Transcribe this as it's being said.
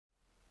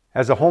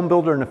As a home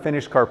builder and a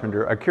finish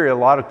carpenter, I carry a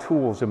lot of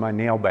tools in my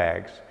nail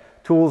bags,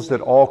 tools that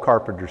all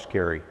carpenters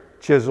carry: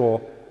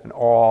 chisel, an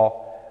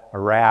awl, a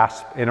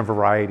rasp, and a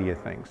variety of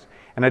things.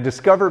 And I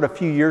discovered a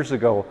few years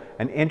ago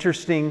an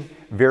interesting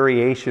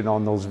variation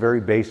on those very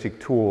basic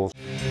tools.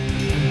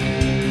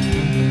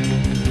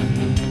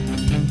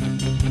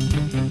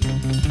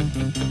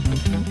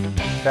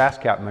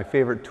 Fastcap, my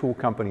favorite tool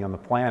company on the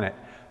planet,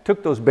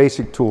 took those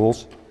basic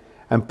tools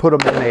and put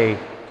them in a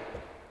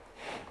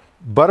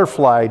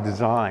butterfly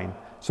design.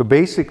 So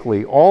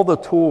basically all the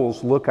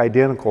tools look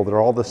identical, they're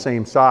all the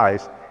same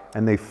size,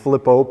 and they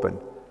flip open.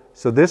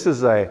 So this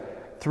is a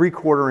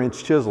 3/4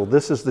 inch chisel.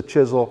 This is the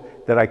chisel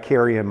that I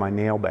carry in my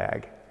nail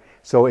bag.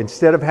 So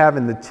instead of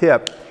having the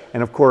tip,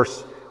 and of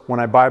course when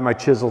I buy my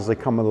chisels they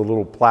come with a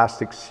little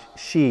plastic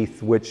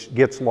sheath which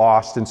gets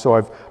lost, and so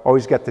I've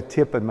always got the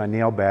tip in my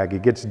nail bag.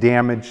 It gets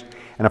damaged,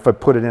 and if I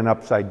put it in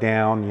upside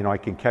down, you know, I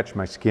can catch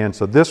my skin.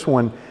 So this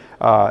one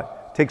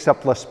takes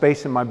up less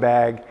space in my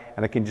bag,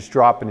 and I can just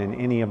drop it in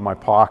any of my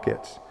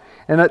pockets.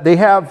 And they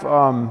have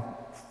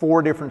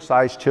 4 different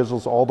size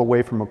chisels, all the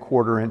way from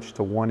 1/4 inch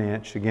to 1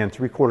 inch. Again,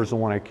 3/4 is the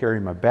one I carry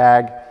in my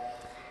bag.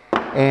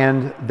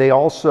 And they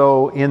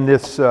also, in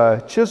this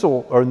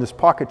chisel, or in this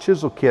pocket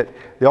chisel kit,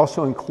 they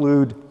also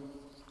include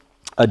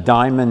a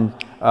diamond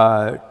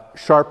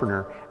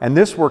sharpener. And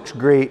this works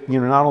great, you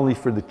know, not only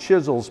for the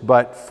chisels,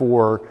 but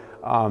for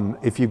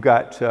if you've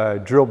got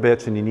drill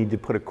bits and you need to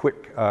put a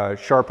quick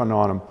sharpen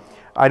on them.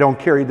 I don't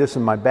carry this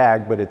in my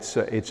bag, but it's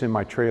in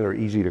my trailer,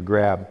 easy to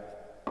grab.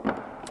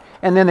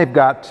 And then they've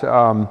got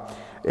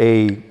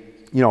a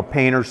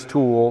painter's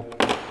tool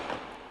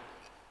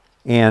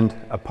and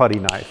a putty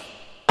knife.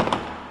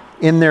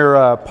 In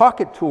their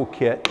pocket tool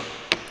kit,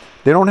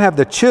 they don't have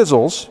the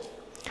chisels,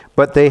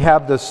 but they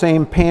have the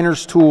same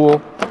painter's tool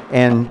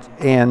and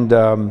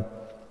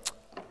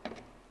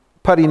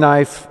putty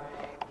knife,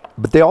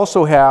 but they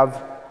also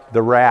have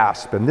the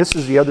rasp. And this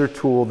is the other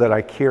tool that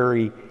I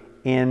carry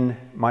in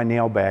my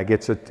nail bag.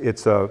 It's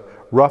a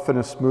rough and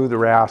a smooth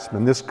rasp,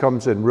 and this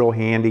comes in real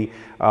handy.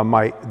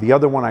 The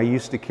other one I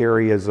used to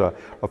carry is a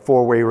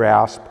 4-way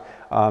rasp.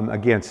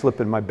 Again, slip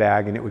in my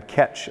bag and it would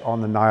catch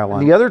on the nylon.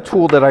 And the other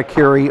tool that I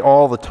carry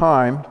all the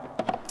time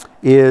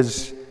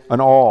is an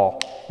awl.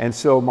 And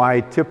so my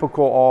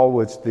typical awl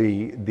was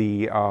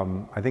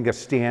I think a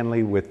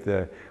Stanley with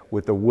the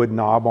wood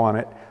knob on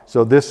it.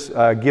 So this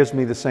gives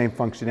me the same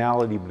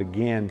functionality, but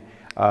again,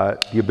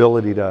 the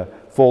ability to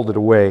fold it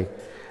away.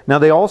 Now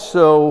they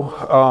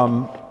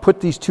also put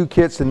these 2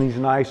 kits in these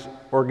nice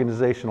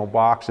organizational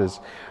boxes,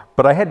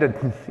 but I had to,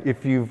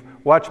 if you've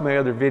watched my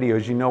other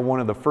videos, you know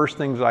one of the first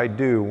things I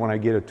do when I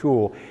get a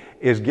tool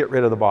is get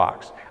rid of the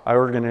box. I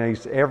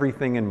organize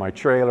everything in my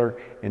trailer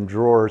in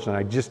drawers, and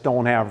I just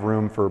don't have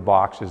room for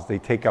boxes. They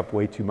take up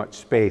way too much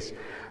space.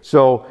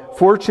 So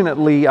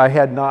fortunately I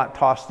had not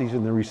tossed these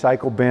in the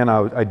recycle bin.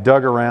 I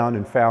dug around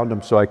and found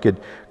them so I could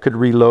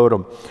reload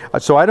them.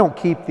 So I don't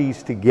keep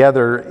these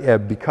together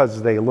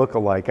because they look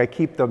alike. I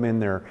keep them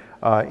in their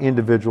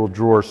individual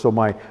drawers. So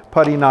my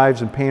putty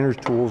knives and painter's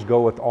tools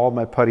go with all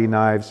my putty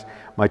knives.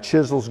 My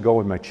chisels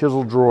go in my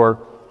chisel drawer,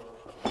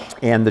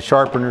 and the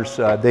sharpeners,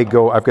 they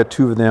go, I've got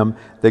 2 of them,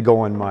 they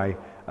go in my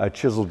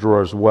chisel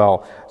drawer as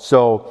well.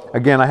 So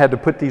again, I had to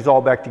put these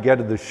all back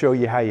together to show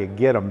you how you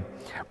get them.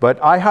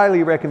 But I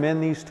highly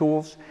recommend these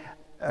tools.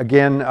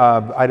 Again,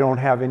 I don't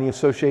have any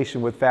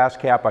association with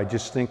Fastcap. I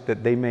just think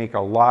that they make a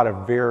lot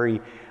of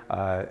very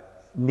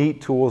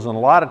neat tools, and a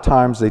lot of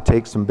times they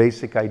take some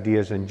basic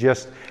ideas and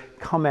just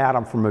come at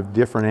them from a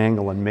different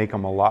angle and make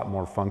them a lot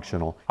more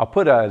functional. I'll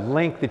put a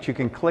link that you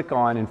can click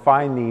on and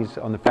find these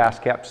on the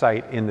Fastcap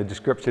site in the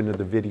description of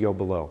the video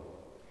below.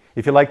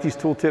 If you like these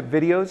tool tip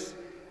videos,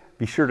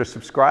 be sure to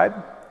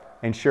subscribe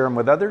and share them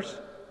with others.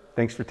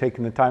 Thanks for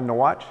taking the time to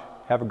watch.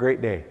 Have a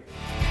great day.